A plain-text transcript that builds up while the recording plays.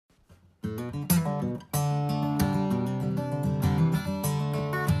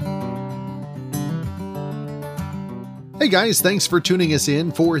Hey guys, thanks for tuning us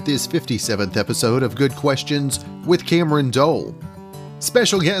in for this 57th episode of Good Questions with Cameron Dole.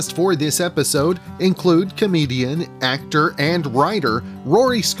 Special guests for this episode include comedian, actor, and writer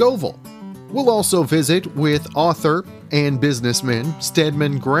Rory Scovel. We'll also visit with author and businessman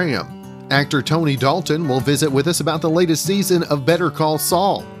Stedman Graham. Actor Tony Dalton will visit with us about the latest season of Better Call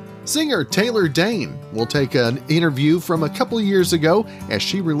Saul. Singer Taylor Dayne will take an interview from a couple years ago as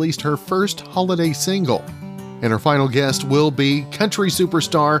she released her first holiday single. And our final guest will be country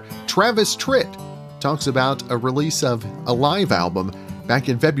superstar Travis Tritt. Talks about a release of a live album back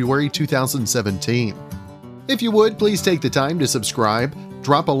in February 2017. If you would, please take the time to subscribe,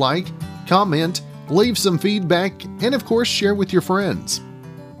 drop a like, comment, leave some feedback, and of course, share with your friends.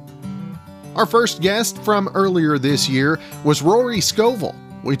 Our first guest from earlier this year was Rory Scovel.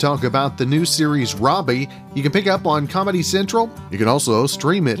 We talk about the new series Robbie. You can pick up on Comedy Central. You can also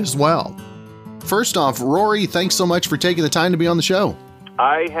stream it as well. First off, Rory, thanks so much for taking the time to be on the show.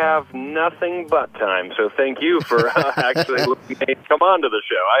 I have nothing but time, so thank you for actually letting me come on to the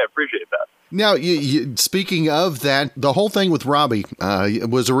show. I appreciate that. Now, speaking of that, the whole thing with Robbie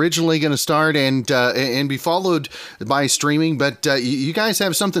was originally going to start and be followed by streaming, but you guys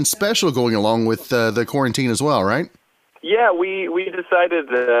have something special going along with the quarantine as well, right? Yeah, we decided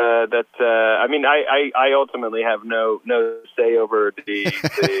that I mean I ultimately have no say over the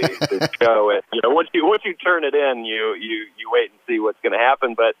show. And, once you turn it in, you wait and see what's going to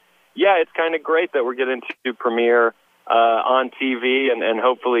happen. But yeah, it's kind of great that we're getting to premiere on TV, and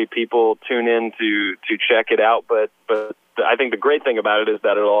hopefully people tune in to check it out. But I think the great thing about it is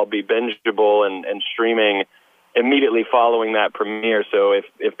that it'll all be bingeable and streaming immediately following that premiere. So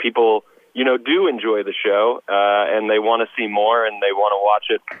if people do enjoy the show, and they want to see more and they want to watch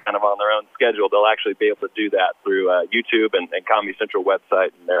it kind of on their own schedule, they'll actually be able to do that through YouTube and Comedy Central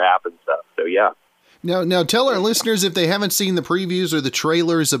website and their app and stuff. So, yeah. Now tell our listeners, if they haven't seen the previews or the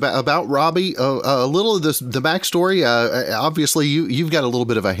trailers about Robbie, a little of the backstory. Obviously, you've got a little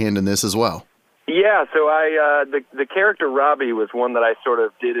bit of a hand in this as well. Yeah, so the character Robbie was one that I sort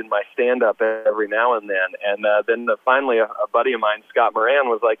of did in my stand-up every now and then, and then finally a buddy of mine, Scott Moran,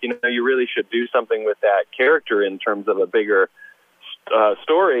 was like, you really should do something with that character in terms of a bigger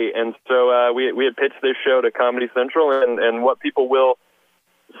story, and so we had pitched this show to Comedy Central, and what people will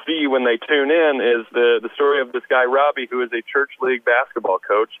see when they tune in is the story of this guy Robbie, who is a church league basketball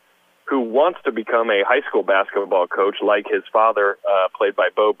coach, who wants to become a high school basketball coach like his father, played by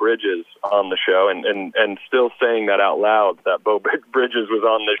Bo Bridges on the show, and still saying that out loud, that Bo Bridges was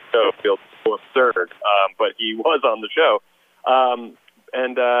on this show feels so absurd, but he was on the show.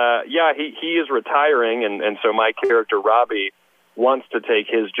 He is retiring, and so my character Robbie wants to take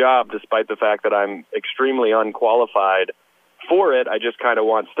his job despite the fact that I'm extremely unqualified for it. I just kind of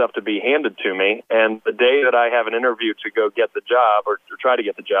want stuff to be handed to me. And the day that I have an interview to go get the job or try to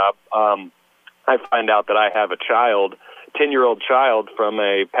get the job, I find out that I have a child, 10-year-old child from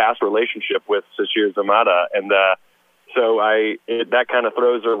a past relationship with Sashir Zamata. And so that kind of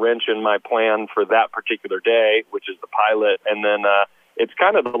throws a wrench in my plan for that particular day, which is the pilot. And then it's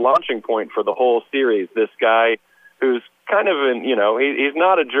kind of the launching point for the whole series. This guy who's kind of he's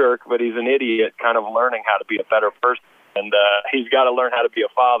not a jerk, but he's an idiot, kind of learning how to be a better person. And he's got to learn how to be a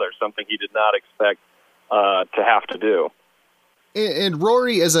father, something he did not expect to have to do. And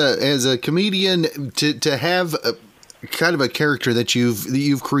Rory, as a comedian, to have kind of a character that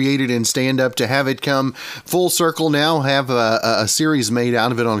you've created in stand-up, to have it come full circle now, have a series made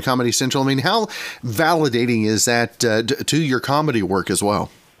out of it on Comedy Central. I mean, how validating is that to your comedy work as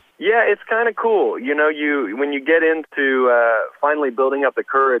well? Yeah, it's kind of cool. When you get into finally building up the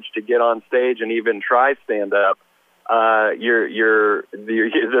courage to get on stage and even try stand-up, all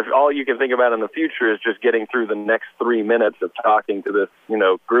you can think about in the future is just getting through the next 3 minutes of talking to this,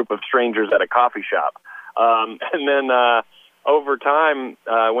 group of strangers at a coffee shop. And then over time,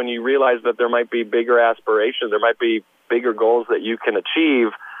 when you realize that there might be bigger aspirations, there might be bigger goals that you can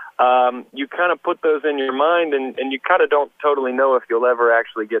achieve, you kind of put those in your mind, and you kind of don't totally know if you'll ever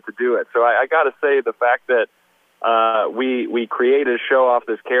actually get to do it. So I got to say, the fact that we created a show off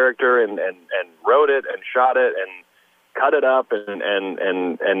this character and wrote it and shot it and cut it up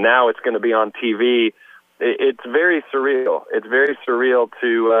and now it's going to be on TV. It's very surreal. It's very surreal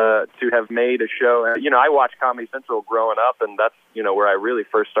to have made a show. I watched Comedy Central growing up, and that's where I really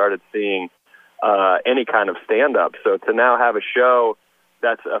first started seeing any kind of stand-up. So to now have a show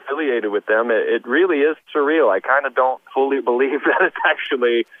that's affiliated with them, it really is surreal. I kind of don't fully believe that it's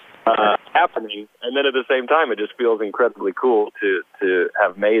actually happening, and then at the same time, it just feels incredibly cool to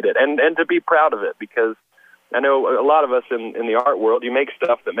have made it and to be proud of it, because I know a lot of us in the art world, you make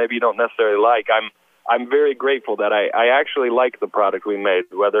stuff that maybe you don't necessarily like. I'm very grateful that I actually like the product we made,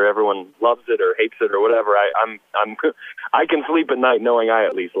 whether everyone loves it or hates it or whatever. I can sleep at night knowing I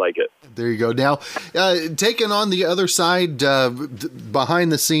at least like it. There you go. Now, taking on the other side,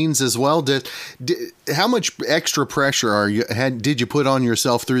 behind the scenes as well, how much extra pressure did you put on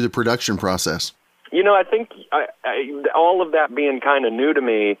yourself through the production process? I think all of that being kind of new to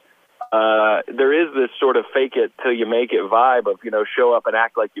me, there is this sort of fake it till you make it vibe of, show up and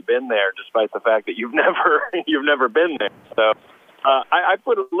act like you've been there, despite the fact that you've never been there. So I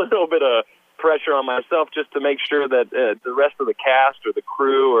put a little bit of pressure on myself just to make sure that the rest of the cast or the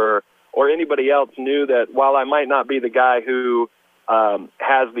crew or anybody else knew that while I might not be the guy who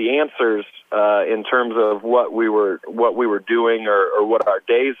has the answers in terms of what we were doing or what our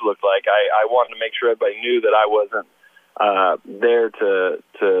days looked like, I wanted to make sure everybody knew that I wasn't there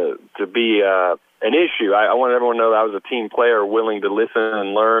to be an issue. I wanted everyone to know that I was a team player willing to listen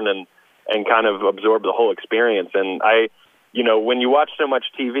and learn and kind of absorb the whole experience. And when you watch so much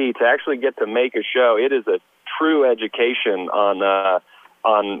TV, to actually get to make a show, it is a true education on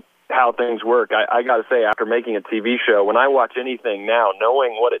how things work. I got to say, after making a TV show, when I watch anything now,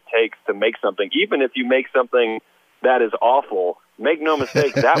 knowing what it takes to make something, even if you make something that is awful, make no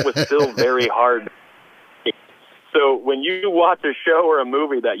mistake, that was still very hard. So when you watch a show or a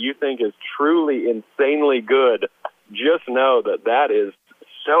movie that you think is truly insanely good, just know that is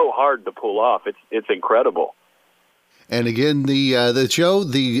so hard to pull off. It's incredible. And again, the show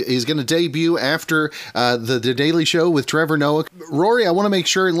is going to debut after the Daily Show with Trevor Noah. Rory, I want to make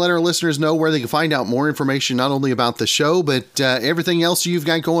sure and let our listeners know where they can find out more information, not only about the show, but everything else you've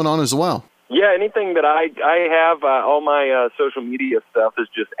got going on as well. Yeah, anything that I have, all my social media stuff is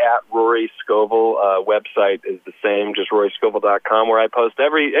just at Rory Scovel. Website is the same, just RoryScovel.com, where I post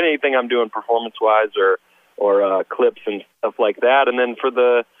anything I'm doing performance-wise or clips and stuff like that. And then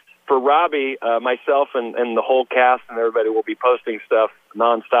for Robbie, myself and the whole cast and everybody will be posting stuff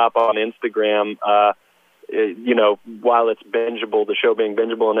nonstop on Instagram, while it's bingeable, the show being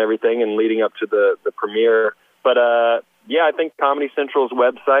bingeable and everything, and leading up to the premiere. But, yeah, I think Comedy Central's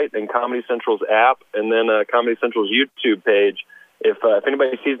website and Comedy Central's app, and then Comedy Central's YouTube page. If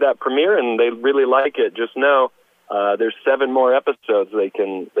anybody sees that premiere and they really like it, just know there's 7 more episodes they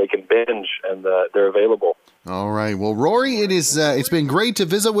can binge, and they're available. All right. Well, Rory, it's been great to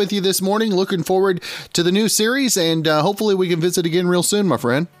visit with you this morning. Looking forward to the new series, and hopefully we can visit again real soon, my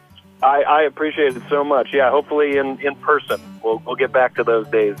friend. I appreciate it so much. Yeah, hopefully in person. We'll get back to those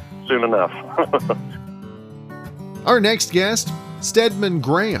days soon enough. Our next guest, Stedman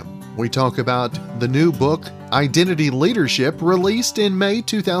Graham. We talk about the new book, Identity Leadership, released in May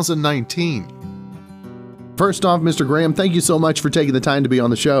 2019. First off, Mr. Graham, thank you so much for taking the time to be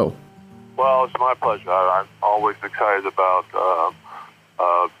on the show. Well, it's my pleasure. I'm always excited about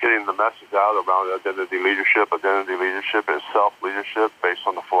getting the message out around identity leadership. Identity leadership is self-leadership based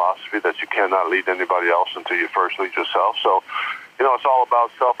on the philosophy that you cannot lead anybody else until you first lead yourself. So, it's all about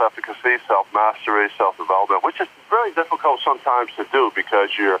self-efficacy, self-mastery, self-development, which is very difficult sometimes to do because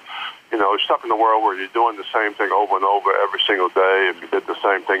you're stuck in the world where you're doing the same thing over and over every single day. If you did the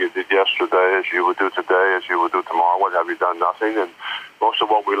same thing you did yesterday as you would do today, as you would do tomorrow, what have you done? Nothing. And most of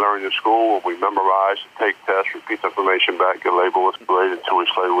what we learn in school, we memorize, take tests, repeat the information back, get labeled with grade, and 2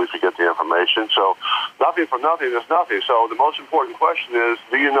 weeks later we forget the information. So nothing for nothing is nothing. So the most important question is,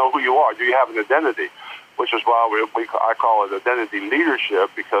 do you know who you are? Do you have an identity? Which is why I call it identity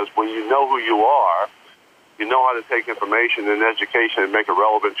leadership, because when you know who you are, you know how to take information and education and make it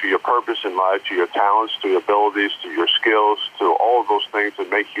relevant to your purpose in life, to your talents, to your abilities, to your skills, to all of those things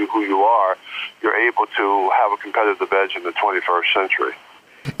that make you who you are. You're able to have a competitive edge in the 21st century.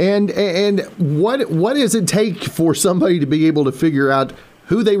 And what does it take for somebody to be able to figure out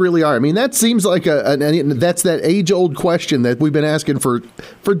who they really are? I mean, that seems like that's that age-old question that we've been asking for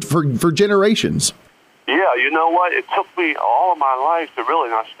generations. Yeah, you know what? It took me all of my life to really,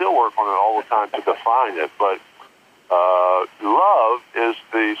 and I still work on it all the time to define it, but love is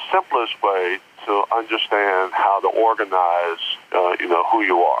the simplest way to understand how to organize, who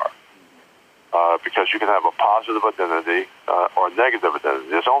you are. Because you can have a positive identity or a negative identity.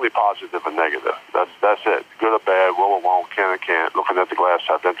 There's only positive and negative. That's it. Good or bad, will or won't, can or can't, looking at the glass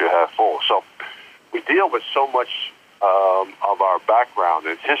half empty or half full. So we deal with so much of our background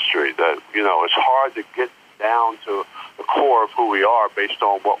and history that, it's hard to get down to the core of who we are based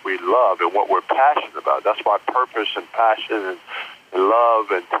on what we love and what we're passionate about. That's why purpose and passion and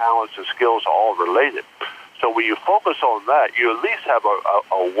love and talents and skills are all related. So when you focus on that, you at least have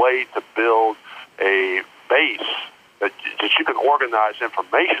a way to build a base that you can organize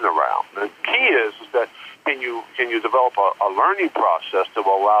information around. The key is that can you develop a learning process that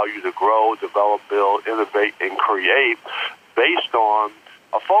will allow you to grow, develop, build, innovate, and create based on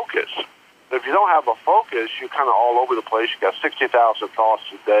a focus. If you don't have a focus, you're kind of all over the place. You got 60,000 thoughts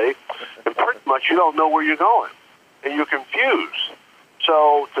a day, and pretty much you don't know where you're going, and you're confused.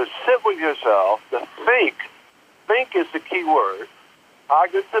 So to sit with yourself, to think is the key word,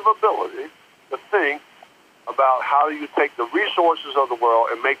 cognitive ability, to think about how you take the resources of the world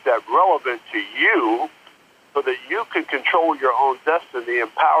and make that relevant to you so that you can control your own destiny,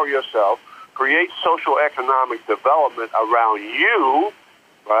 empower yourself, create social economic development around you,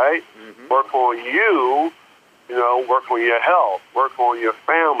 right? Mm-hmm. Work on you, work on your health, work on your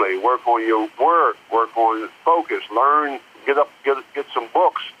family, work on your work on focus, learn, get some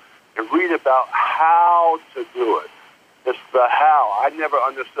books and read about how to do it. It's the how. I never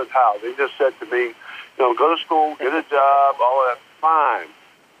understood how. They just said to me, go to school, get a job, all of that, fine.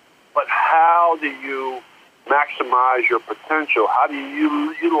 But how do you maximize your potential? How do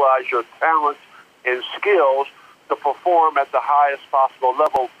you utilize your talents and skills to perform at the highest possible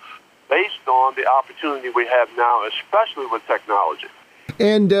level based on the opportunity we have now, especially with technology?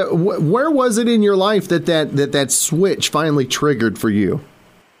 And where was it in your life that switch finally triggered for you?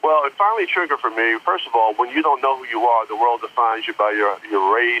 Well, it finally triggered for me. First of all, when you don't know who you are, the world defines you by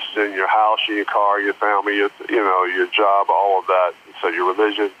your race and your house and your car, your family, your job, all of that. So your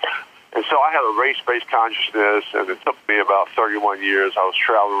religion. And so I had a race-based consciousness, and it took me about 31 years. I was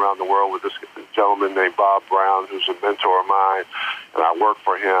traveling around the world with this gentleman named Bob Brown, who's a mentor of mine, and I worked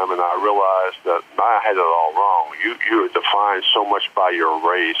for him, and I realized that I had it all wrong. You are defined so much by your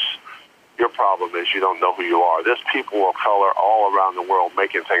race. Your problem is you don't know who you are. There's people of color all around the world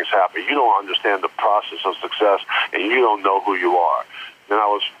making things happen. You don't understand the process of success, and you don't know who you are. And I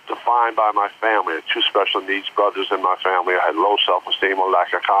was defined by my family. I had two special needs brothers in my family. I had low self-esteem or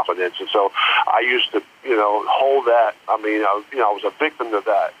lack of confidence. And so I used to, hold that. I mean, I was a victim to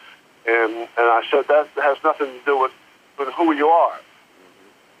that. And I said that has nothing to do with who you are.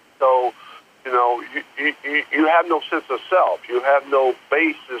 So, you have no sense of self. You have no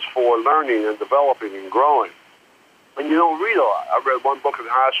basis for learning and developing and growing. And you don't read a lot. I read one book in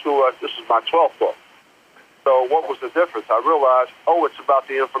high school. This is my 12th book. So what was the difference? I realized, it's about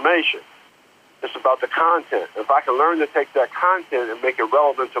the information. It's about the content. If I can learn to take that content and make it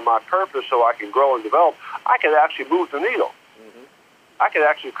relevant to my purpose so I can grow and develop, I could actually move the needle. Mm-hmm. I could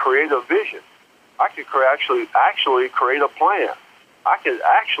actually create a vision. I could actually create a plan. I could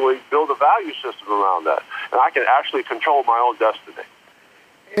actually build a value system around that. And I can actually control my own destiny.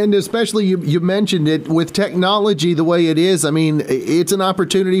 And especially you mentioned it with technology the way it is. I mean, it's an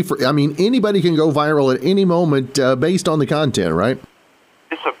opportunity anybody can go viral at any moment based on the content, right?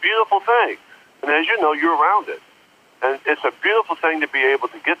 It's a beautiful thing. And as you know, you're around it. And it's a beautiful thing to be able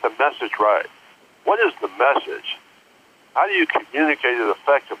to get the message right. What is the message? How do you communicate it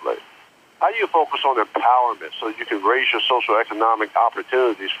effectively? How do you focus on empowerment so that you can raise your social economic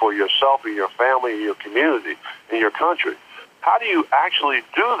opportunities for yourself and your family and your community and your country? How do you actually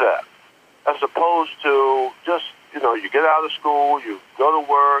do that as opposed to just, you get out of school, you go to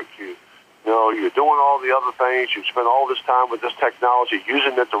work, you're doing all the other things, you spend all this time with this technology,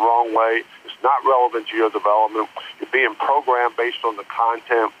 using it the wrong way, it's not relevant to your development, you're being programmed based on the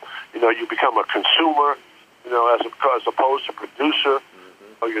content, you become a consumer, as opposed to producer,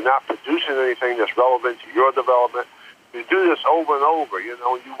 or you're not producing anything that's relevant to your development. You do this over and over, you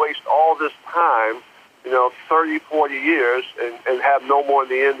waste all this time, 30, 40 years and have no more in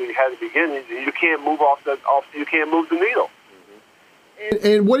the end than you had at the beginning. You can't move you can't move the needle.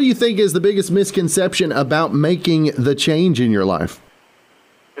 And what do you think is the biggest misconception about making the change in your life?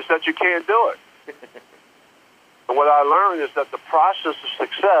 It's that you can't do it. And what I learned is that the process of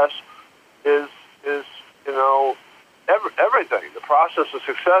success is everything. The process of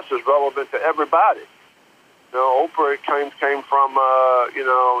success is relevant to everybody. Oprah came from,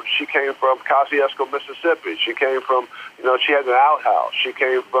 she came from Kosciuszko, Mississippi. She came from, she had an outhouse. She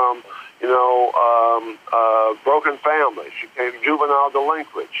came from, broken family. She came juvenile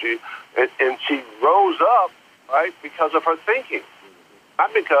delinquent. And she rose up, right, because of her thinking.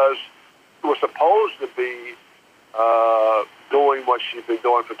 Not because she was supposed to be doing what she's been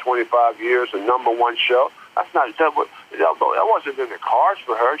doing for 25 years, a number one show. That wasn't in the cards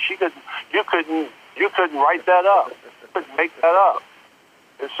for her. You couldn't write that up. You couldn't make that up.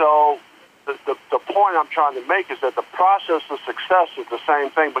 And so the point I'm trying to make is that the process of success is the same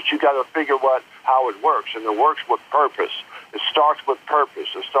thing, but you got to figure how it works. And it works with purpose. It starts with purpose.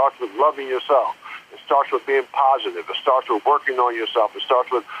 It starts with loving yourself. It starts with being positive. It starts with working on yourself. It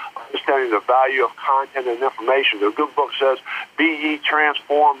starts with understanding the value of content and information. The good book says, be ye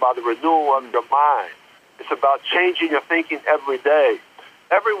transformed by the renewal of your mind. It's about changing your thinking every day.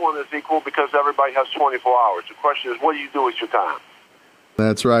 Everyone is equal because everybody has 24 hours. The question is, what do you do with your time?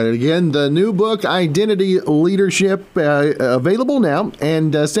 That's right. And again, the new book, Identity Leadership, available now.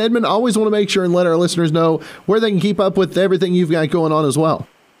 And Stedman, always want to make sure and let our listeners know where they can keep up with everything you've got going on as well.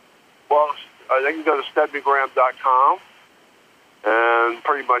 Well, they can go to stedmangraham.com, and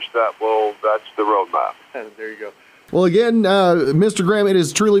pretty much that's the roadmap. There you go. Well, again, Mr. Graham, it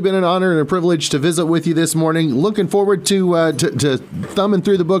has truly been an honor and a privilege to visit with you this morning. Looking forward to thumbing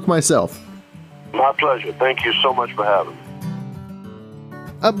through the book myself. My pleasure. Thank you so much for having me.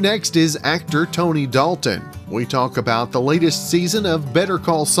 Up next is actor Tony Dalton. We talk about the latest season of Better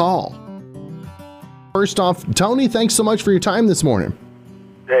Call Saul. First off, Tony, thanks so much for your time this morning.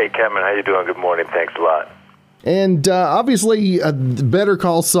 Hey, Cameron, how you doing? Good morning. Thanks a lot. And obviously, Better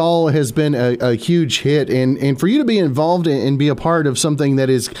Call Saul has been a huge hit. And for you to be involved and be a part of something that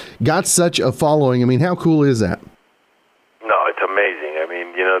has got such a following, I mean, how cool is that? No, it's amazing. I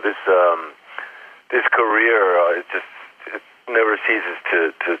mean, you know, this career, it never ceases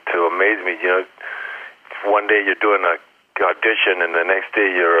to amaze me. You know, one day you're doing an audition, and the next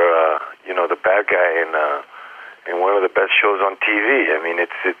day you're, the bad guy in one of the best shows on TV. I mean,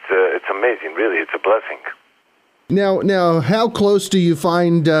 it's amazing. Really, it's a blessing. Now, how close do you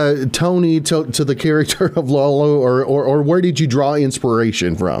find Tony to the character of Lalo, or where did you draw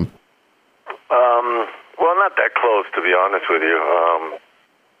inspiration from? Well, not that close, to be honest with you.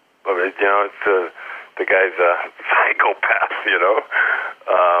 But it's the guy's a psychopath, you know.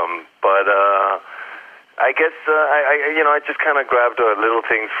 But I guess I just kind of grabbed little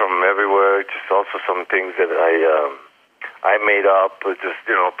things from everywhere. Just also some things that I made up, just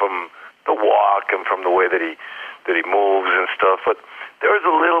from the walk and from the way that he moves and stuff. But there was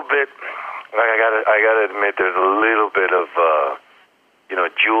a little bit. I gotta admit, there's a little bit of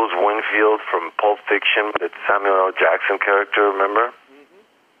Jules Winfield from Pulp Fiction, that Samuel L. Jackson character. Remember?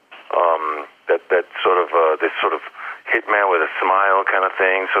 That sort of this sort of hitman with a smile kind of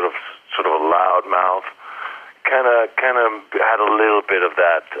thing, sort of a loud mouth. Kind of had a little bit of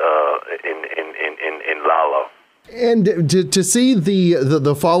that in Lalo. And to see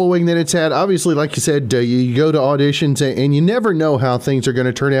the following that it's had, obviously, like you said, you go to auditions and you never know how things are going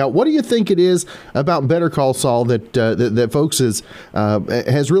to turn out. What do you think it is about Better Call Saul that folks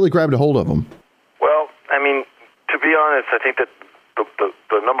has really grabbed a hold of them? Well, I mean, to be honest, I think that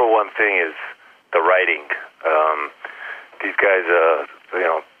the number one thing is the writing. These guys,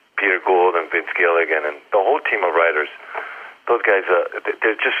 Peter Gould and Vince Gilligan and the whole team of writers, those guys,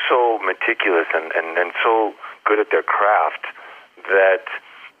 they're just so meticulous and so good at their craft that,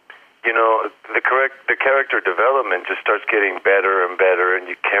 the character development just starts getting better and better, and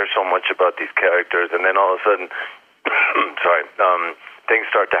you care so much about these characters, and then all of a sudden, things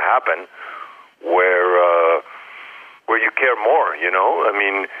start to happen where you care more, I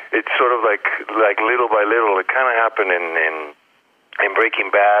mean, it's sort of like little by little. It kind of happened in Breaking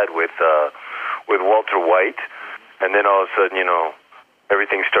Bad with Walter White, and then all of a sudden,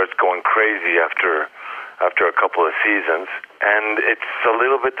 everything starts going crazy after a couple of seasons, and it's a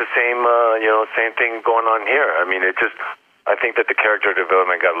little bit the same, same thing going on here. I mean, I think that the character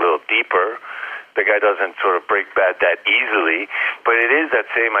development got a little deeper. The guy doesn't sort of break bad that easily, but it is that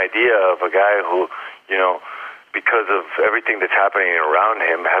same idea of a guy who, because of everything that's happening around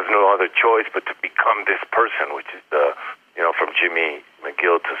him, has no other choice but to become this person, which is from Jimmy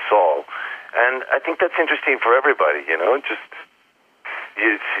McGill to Saul. And I think that's interesting for everybody,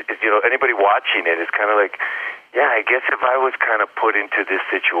 anybody watching it is kind of like, yeah, I guess if I was kind of put into this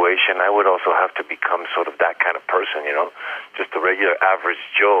situation, I would also have to become sort of that kind of person, just a regular average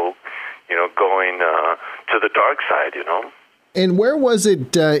Joe, going to the dark side, And where was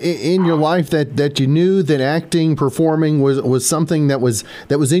it in your life that you knew that acting, performing was something that was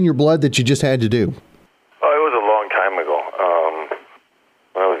in your blood that you just had to do? Oh, it was a long time ago.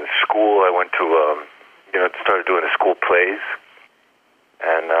 When I was in school, I went to started doing the school plays,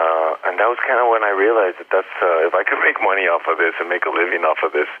 and that was kind of when I realized that's if I could make money off of this and make a living off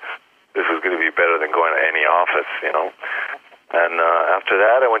of this was going to be better than going to any office, And after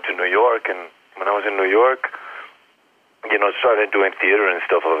that, I went to New York, and when I was in New York, started doing theater and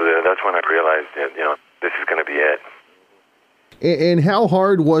stuff over there. That's when I realized that, this is going to be it. And how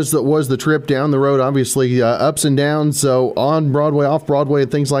hard was the trip down the road? Obviously, ups and downs. So on Broadway, off Broadway,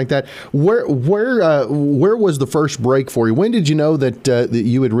 and things like that. Where was the first break for you? When did you know that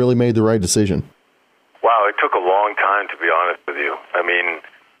you had really made the right decision? Wow, it took a long time, to be honest with you. I mean,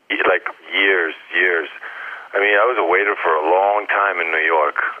 like years. I mean, I was a waiter for a long time in New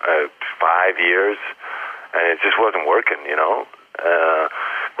York, 5 years, and it just wasn't working, you know.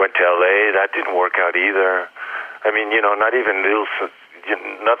 Went to L.A., that didn't work out either. I mean, you know, not even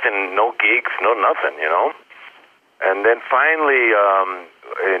nothing, no gigs, no nothing, you know. And then finally,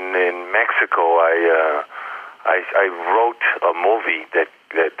 in Mexico, I wrote a movie that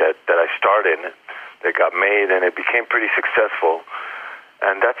I starred in, that got made, and it became pretty successful.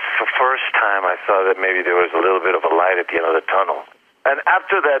 And that's the first time I saw that maybe there was a little bit of a light at the end of the tunnel. And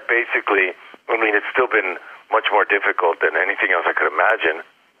after that, basically, I mean, it's still been much more difficult than anything else I could imagine,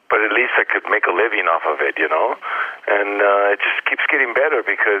 but at least I could make a living off of it, you know? And it just keeps getting better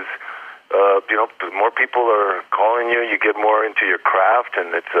because, you know, more people are calling you, you get more into your craft,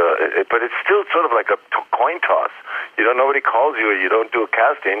 and but it's still sort of like a coin toss. You know, nobody calls you, you don't do a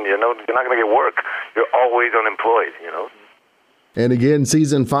casting, you know, you're not going to get work. You're always unemployed, you know? And again,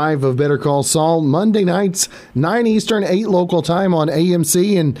 Season 5 of Better Call Saul, Monday nights, 9 Eastern, 8 local time on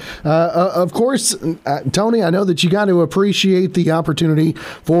AMC. And, of course, Tony, I know that you got to appreciate the opportunity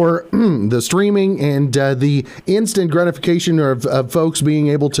for the streaming and the instant gratification of folks being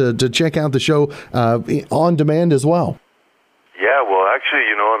able to check out the show on demand as well. Yeah, well, actually,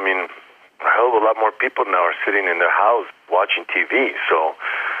 you know, I mean, a hell of a lot more people now are sitting in their house watching TV. So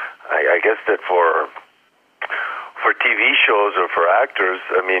I guess that for TV shows or for actors,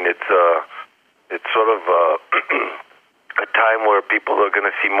 I mean, it's sort of a time where people are going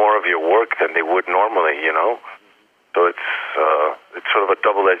to see more of your work than they would normally, you know. So it's sort of a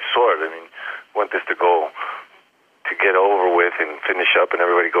double-edged sword. I mean, I want this to get over with and finish up, and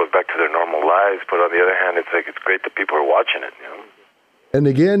everybody goes back to their normal lives. But on the other hand, it's great that people are watching it, you know. And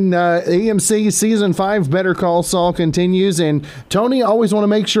again, AMC Season 5, Better Call Saul continues. And Tony, always want to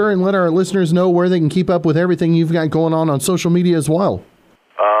make sure and let our listeners know where they can keep up with everything you've got going on social media as well.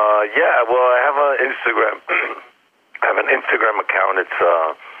 Yeah, well, I have an Instagram. I have an Instagram account. It's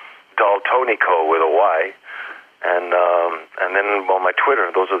Daltonico with a Y. And then, well, my Twitter.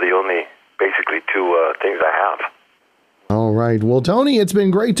 Those are the only, basically, two things I have. All right. Well, Tony, it's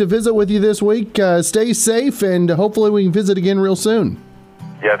been great to visit with you this week. Stay safe, and hopefully we can visit again real soon.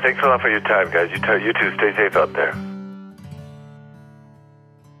 Yeah, thanks a lot for your time, guys. You too. Stay safe out there.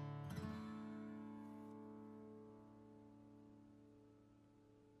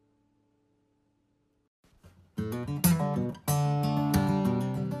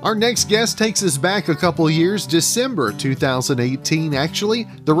 Our next guest takes us back a couple years, December 2018, actually,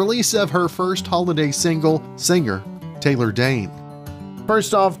 the release of her first holiday single, singer Taylor Dayne.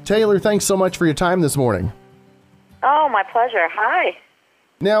 First off, Taylor, thanks so much for your time this morning. Oh, my pleasure. Hi.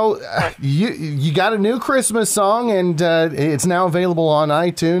 Now, you got a new Christmas song, and it's now available on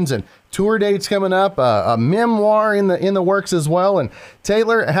iTunes, and tour dates coming up, a memoir in the works as well. And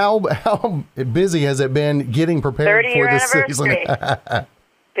Taylor, how busy has it been getting prepared for this season?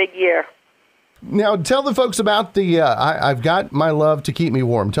 Big year. Now, tell the folks about the I've Got My Love to Keep Me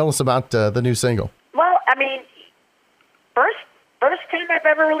Warm. Tell us about the new single. Well, I mean, first time I've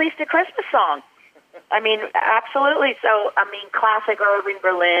ever released a Christmas song. I mean, absolutely. So, I mean, classic Irving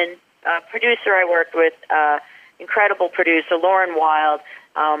Berlin, producer I worked with, incredible producer, Lauren Wild,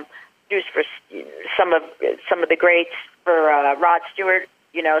 produced for some of the greats, for Rod Stewart,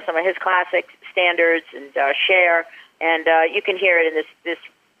 you know, some of his classic standards, and Cher, and you can hear it in this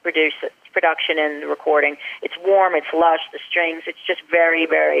production and the recording. It's warm, it's lush, the strings, it's just very,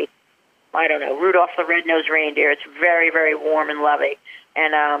 very, I don't know, Rudolph the Red-Nosed Reindeer. It's very, very warm and loving.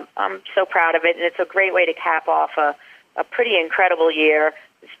 And I'm so proud of it, and it's a great way to cap off a pretty incredible year.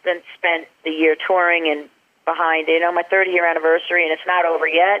 Spent the year touring and behind, you know, my 30-year anniversary, and it's not over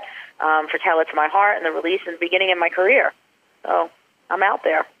yet, for Tell It to My Heart, and the release in the beginning of my career. So I'm out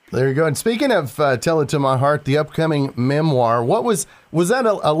there. There you go. And speaking of Tell It to My Heart, the upcoming memoir, was that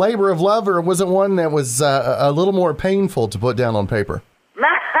a labor of love, or was it one that was a little more painful to put down on paper? No,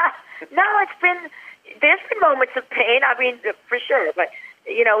 there's been moments of pain, I mean, for sure, but,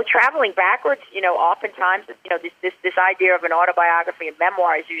 you know, traveling backwards, you know, oftentimes, you know, this idea of an autobiography and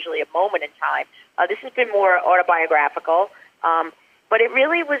memoir is usually a moment in time. This has been more autobiographical, but it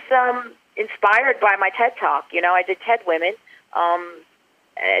really was inspired by my TED Talk. You know, I did TED Women.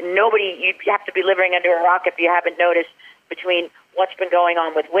 You have to be living under a rock if you haven't noticed, between what's been going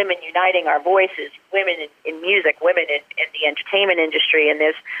on with women uniting our voices, women in music, women in the entertainment industry, and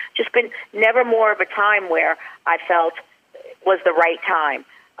there's just been never more of a time where I felt was the right time.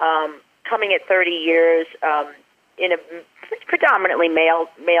 Coming at 30 years in a predominantly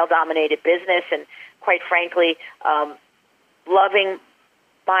male-dominated business, and quite frankly, loving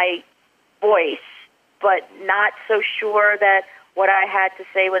my voice, but not so sure that what I had to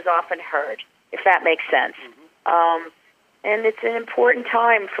say was often heard, if that makes sense. And it's an important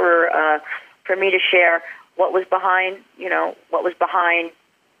time for me to share what was behind, the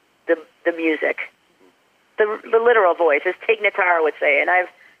music, the literal voice, as Tig Notaro would say. And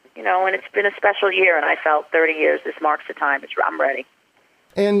and it's been a special year, and I felt 30 years. This marks the time. I'm ready.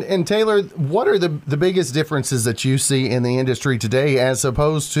 And Taylor, what are the biggest differences that you see in the industry today as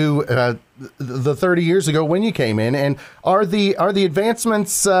opposed to the 30 years ago when you came in? And are the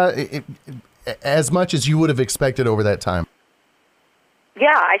advancements as much as you would have expected over that time?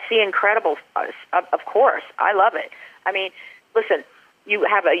 Yeah, I see incredible. Of course, I love it. I mean, listen, you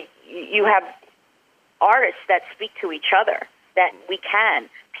have artists that speak to each other, that we can,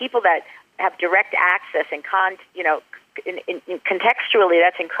 people that have direct access and contextually,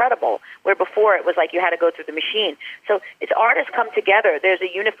 that's incredible. Where before it was like you had to go through the machine. So it's artists come together. There's a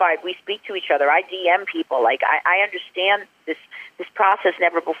unified. We speak to each other. I DM people. Like I understand this process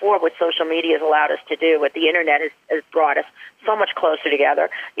never before. What social media has allowed us to do, what the internet has brought us so much closer together.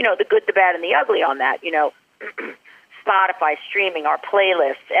 The good, the bad, and the ugly on that. Spotify, streaming, our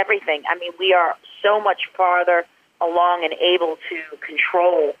playlists, everything. I mean, we are so much farther along and able to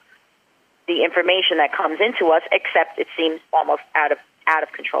control the information that comes into us, except it seems almost out of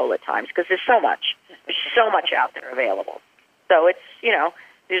control at times because there's so much out there available. So it's,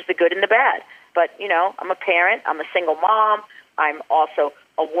 there's the good and the bad. But, I'm a parent, I'm a single mom, I'm also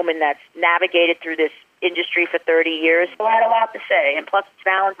a woman that's navigated through this industry for 30 years, so I had a lot to say, and plus it's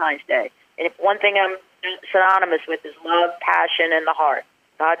Valentine's Day. And if one thing I'm synonymous with is love, passion, and the heart.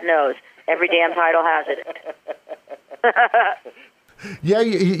 God knows, every damn title has it. Yeah,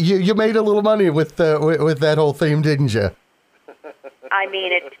 you made a little money with that whole theme, didn't you? I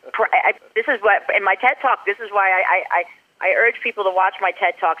mean, this is what in my TED Talk. This is why I urge people to watch my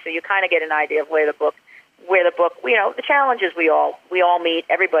TED Talk so you kind of get an idea of where the book, the challenges we all meet.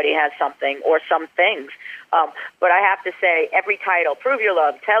 Everybody has something or some things. But I have to say, every title, Prove Your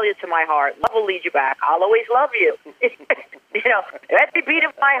Love, Tell You to My Heart, Love Will Lead You Back, I'll Always Love You. Every beat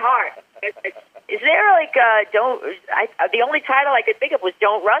of my heart. Is there like the only title I could think of was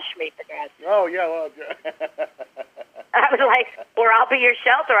Don't Rush Me, for God's sake. Oh, yeah, well, I was like, or I'll Be Your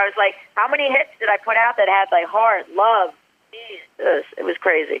Shelter. I was like, how many hits did I put out that had like heart, love? Jesus, it was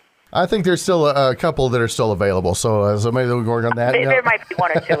crazy. I think there's still a couple that are still available, so maybe we can work on that. There might be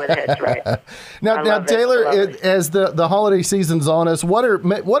one or two with hits, right? Now, Taylor, as the holiday season's on us, what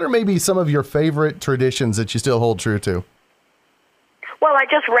are maybe some of your favorite traditions that you still hold true to? Well, I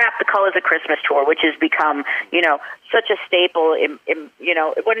just wrapped the Colors of Christmas tour, which has become, such a staple.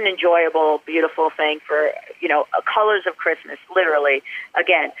 What an enjoyable, beautiful thing for, Colors of Christmas, literally.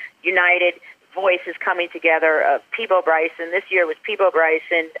 Again, united voices coming together. Peebo Bryson. This year was Peebo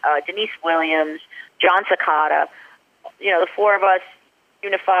Bryson, Denise Williams, John Cicada. The four of us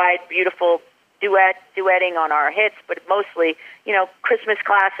unified, beautiful duetting on our hits, but mostly, Christmas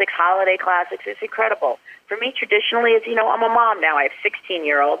classics, holiday classics. It's incredible. For me, traditionally, I'm a mom now. I have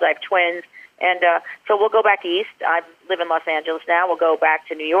 16-year-olds. I have twins. And so we'll go back east. I live in Los Angeles now. We'll go back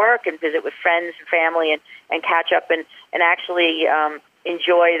to New York and visit with friends and family and catch up and actually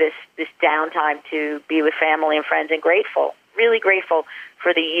enjoy this downtime to be with family and friends, and really grateful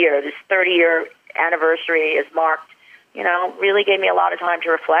for the year. This 30-year anniversary is marked, really gave me a lot of time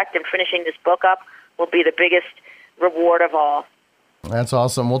to reflect, and finishing this book up will be the biggest reward of all. That's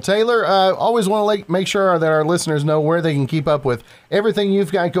awesome. Well, Taylor, always want to make sure that our listeners know where they can keep up with everything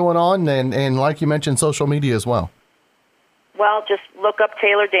you've got going on, and like you mentioned, social media as well. Well, just look up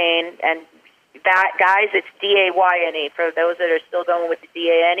Taylor Dayne, and that, guys, it's Dayne. For those that are still going with the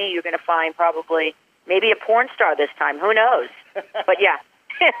Dane, you're going to find probably maybe a porn star this time. Who knows? But yeah.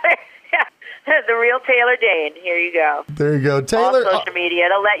 The real Taylor Dayne. Here you go. There you go, Taylor. All social media.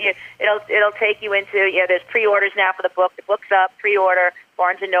 It'll take you into. There's pre-orders now for the book. The book's up. Pre-order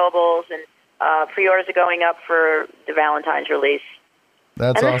Barnes and Nobles, and pre-orders are going up for the Valentine's release.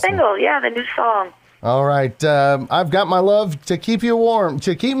 That's and awesome. The single, the new song. All right, I've got my love to keep you warm,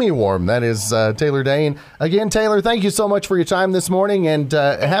 to keep me warm. That is Taylor Dayne. Again, Taylor, thank you so much for your time this morning, and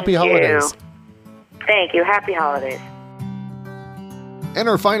happy holidays. Thank you. Happy holidays. And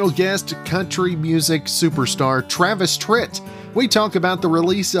our final guest, country music superstar Travis Tritt. We talk about the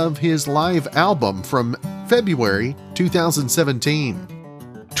release of his live album from February 2017.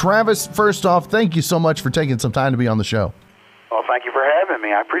 Travis, first off, thank you so much for taking some time to be on the show. Well, thank you for having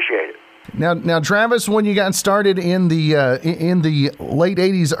me. I appreciate it. Now, Travis, when you got started in the late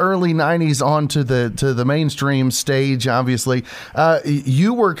 '80s, early '90s, onto the mainstream stage, obviously,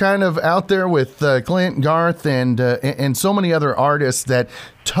 you were kind of out there with Clint, Garth, and so many other artists that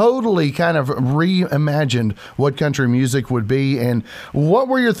totally kind of reimagined what country music would be. And what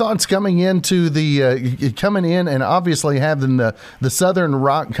were your thoughts coming in and obviously having the Southern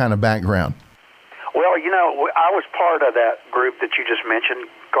rock kind of background? Well, I was part of that group that you just mentioned.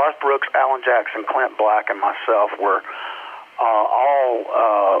 Garth Brooks, Alan Jackson, Clint Black, and myself were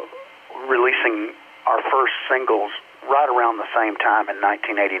all releasing our first singles right around the same time in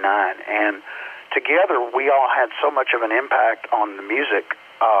 1989. And together, we all had so much of an impact on the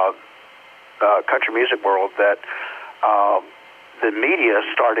country music world that the media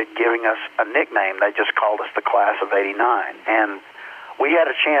started giving us a nickname. They just called us the Class of '89. And we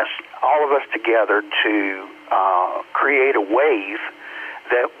had a chance, all of us together, to create a wave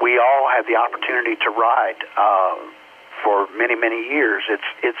that we all had the opportunity to ride for many, many years.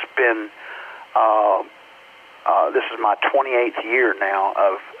 It's been this is my 28th year now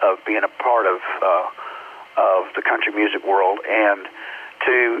of being a part of the country music world, and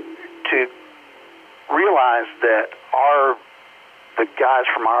to realize that the guys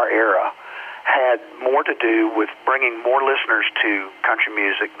from our era had more to do with bringing more listeners to country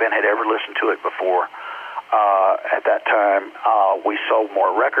music than had ever listened to it before. At that time, we sold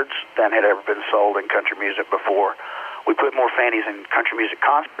more records than had ever been sold in country music before. We put more fannies in country music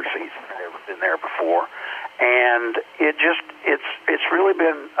concert seats than had ever been there before. And it's really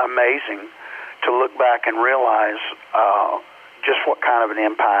been amazing to look back and realize just what kind of an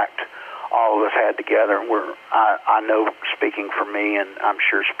impact all of us had together. And I know, speaking for me, and I'm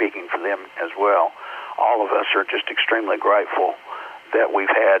sure speaking for them as well, all of us are just extremely grateful that we've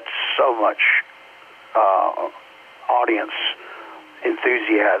had so much audience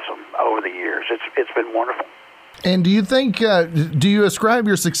enthusiasm over the years. It's been wonderful. And do you think, do you ascribe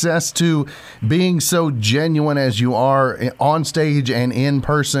your success to being so genuine as you are on stage and in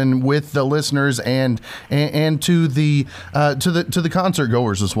person with the listeners and to the concert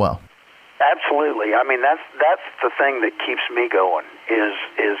goers as well? Absolutely. I mean, that's the thing that keeps me going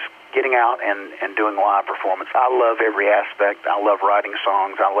is getting out and doing live performance. I love every aspect. I love writing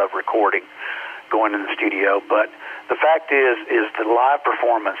songs. I love recording, going in the studio. But the fact is the live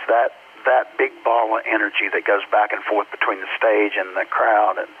performance, that big ball of energy that goes back and forth between the stage and the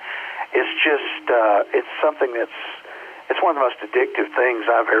crowd, and it's just it's something it's one of the most addictive things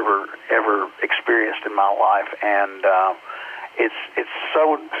I've ever experienced in my life, and it's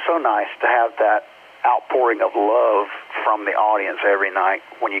so nice to have that outpouring of love from the audience every night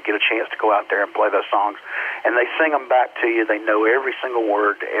when you get a chance to go out there and play those songs, and they sing them back to you. They know every single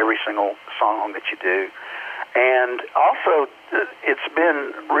word to every single song that you do. And also, it's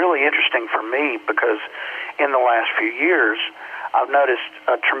been really interesting for me because in the last few years, I've noticed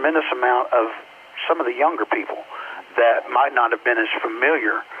a tremendous amount of some of the younger people that might not have been as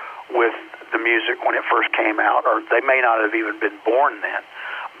familiar with the music when it first came out, or they may not have even been born then.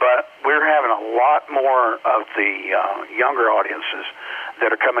 But we're having a lot more of the younger audiences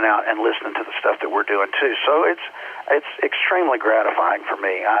that are coming out and listening to the stuff that we're doing too. So it's extremely gratifying for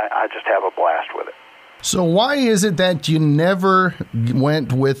me. I just have a blast with it. So why is it that you never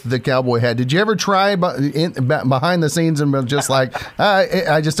went with the cowboy hat? Did you ever try behind the scenes and just like,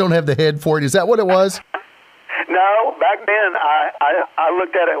 I just don't have the head for it? Is that what it was? No, back then I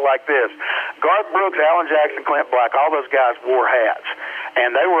looked at it like this. Garth Brooks, Alan Jackson, Clint Black, all those guys wore hats,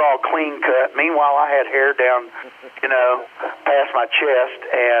 and they were all clean cut. Meanwhile, I had hair down, past my chest,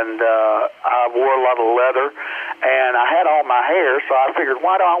 and I wore a lot of leather, and I had all my hair, so I figured,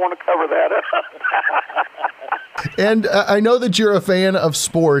 why do I want to cover that up? And I know that you're a fan of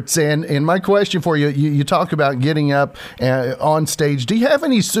sports, and my question for you, you talk about getting up on stage. Do you have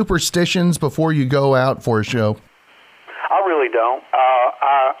any superstitions before you go out for a show? I really don't.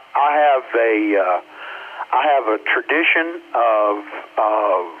 I have a tradition of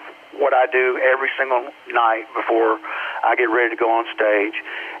what I do every single night before I get ready to go on stage,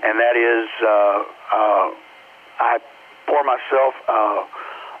 and that is I pour myself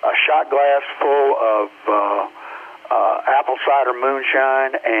a shot glass full of apple cider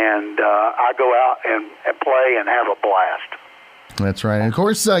moonshine, and I go out and play and have a blast. That's right. And of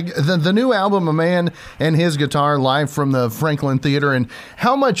course, the new album, A Man and His Guitar, live from the Franklin Theater. And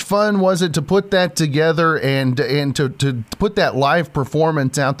how much fun was it to put that together and to put that live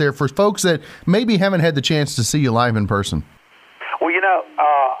performance out there for folks that maybe haven't had the chance to see you live in person? Well,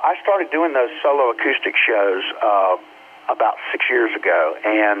 I started doing those solo acoustic shows about 6 years ago,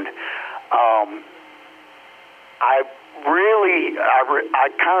 and I really, I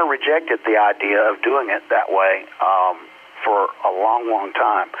kind of rejected the idea of doing it that way for a long, long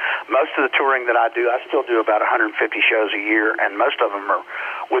time. Most of the touring that I do, I still do about 150 shows a year, and most of them are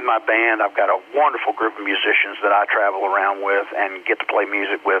with my band. I've got a wonderful group of musicians that I travel around with and get to play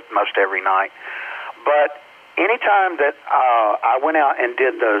music with most every night. But anytime that I went out and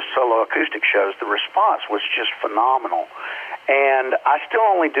did those solo acoustic shows, the response was just phenomenal. And I still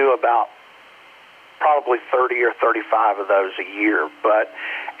only do about probably 30 or 35 of those a year. But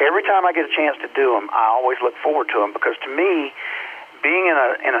every time I get a chance to do them, I always look forward to them, because to me, being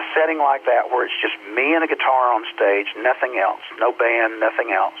in a setting like that where it's just me and a guitar on stage, nothing else, no band,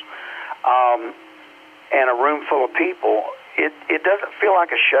 nothing else, and a room full of people, it doesn't feel like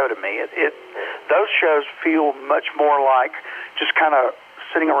a show to me. Those shows feel much more like just kind of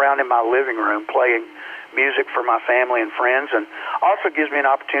sitting around in my living room playing music for my family and friends, and also gives me an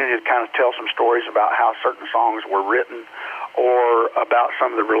opportunity to kind of tell some stories about how certain songs were written, or about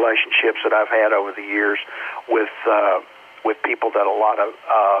some of the relationships that I've had over the years with people that a lot of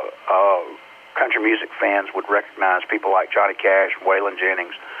country music fans would recognize, people like Johnny Cash, Waylon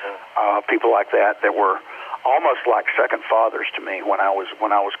Jennings, people like that were almost like second fathers to me when I was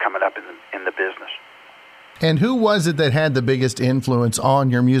coming up in the business. And who was it that had the biggest influence on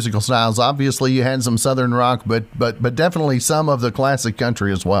your musical styles? Obviously, you had some Southern rock, but definitely some of the classic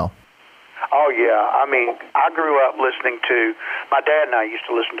country as well. Oh, yeah. I mean, I grew up listening to, my dad and I used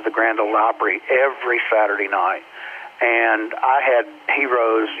to listen to the Grand Ole Opry every Saturday night. And I had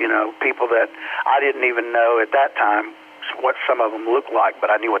heroes, people that I didn't even know at that time what some of them looked like, but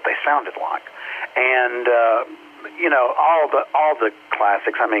I knew what they sounded like. And, all the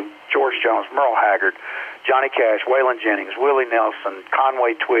classics. I mean, George Jones, Merle Haggard, Johnny Cash, Waylon Jennings, Willie Nelson,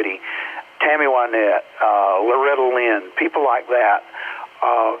 Conway Twitty, Tammy Wynette, Loretta Lynn, people like that.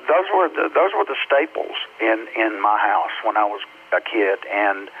 Those were the staples in my house when I was a kid,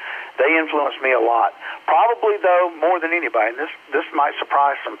 and they influenced me a lot. Probably, though, more than anybody, and this might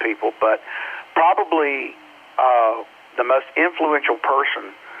surprise some people, but probably the most influential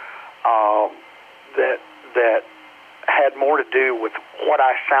person that had more to do with what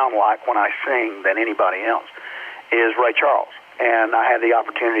I sound like when I sing than anybody else is Ray Charles. And I had the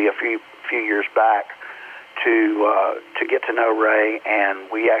opportunity a few years back to get to know Ray, and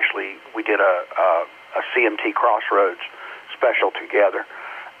we did a CMT Crossroads special together,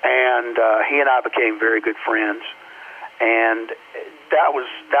 and he and I became very good friends, and that was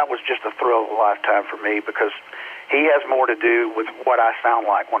just a thrill of a lifetime for me, because he has more to do with what I sound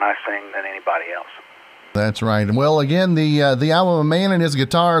like when I sing than anybody else. That's right. Well, again, the album "A Man and His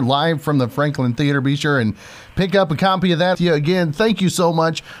Guitar" live from the Franklin Theater. Be sure and pick up a copy of that. Again, thank you so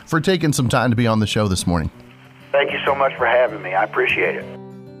much for taking some time to be on the show this morning. Thank you so much for having me. I appreciate it.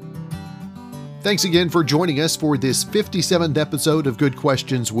 Thanks again for joining us for this 57th episode of Good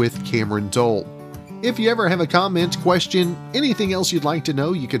Questions with Cameron Dole. If you ever have a comment, question, anything else you'd like to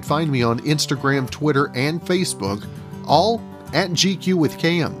know, you can find me on Instagram, Twitter, and Facebook, all at GQ with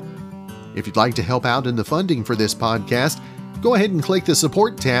Cam. If you'd like to help out in the funding for this podcast, go ahead and click the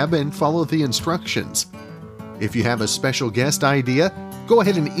support tab and follow the instructions. If you have a special guest idea, go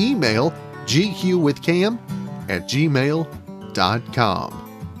ahead and email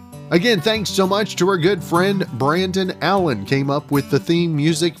gqwithcam@gmail.com. Again, thanks so much to our good friend Brandon Allen, came up with the theme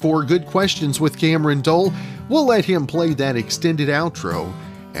music for Good Questions with Cameron Dole. We'll let him play that extended outro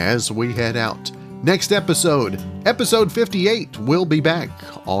as we head out. Next episode 58, we'll be back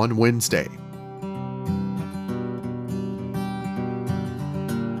on Wednesday.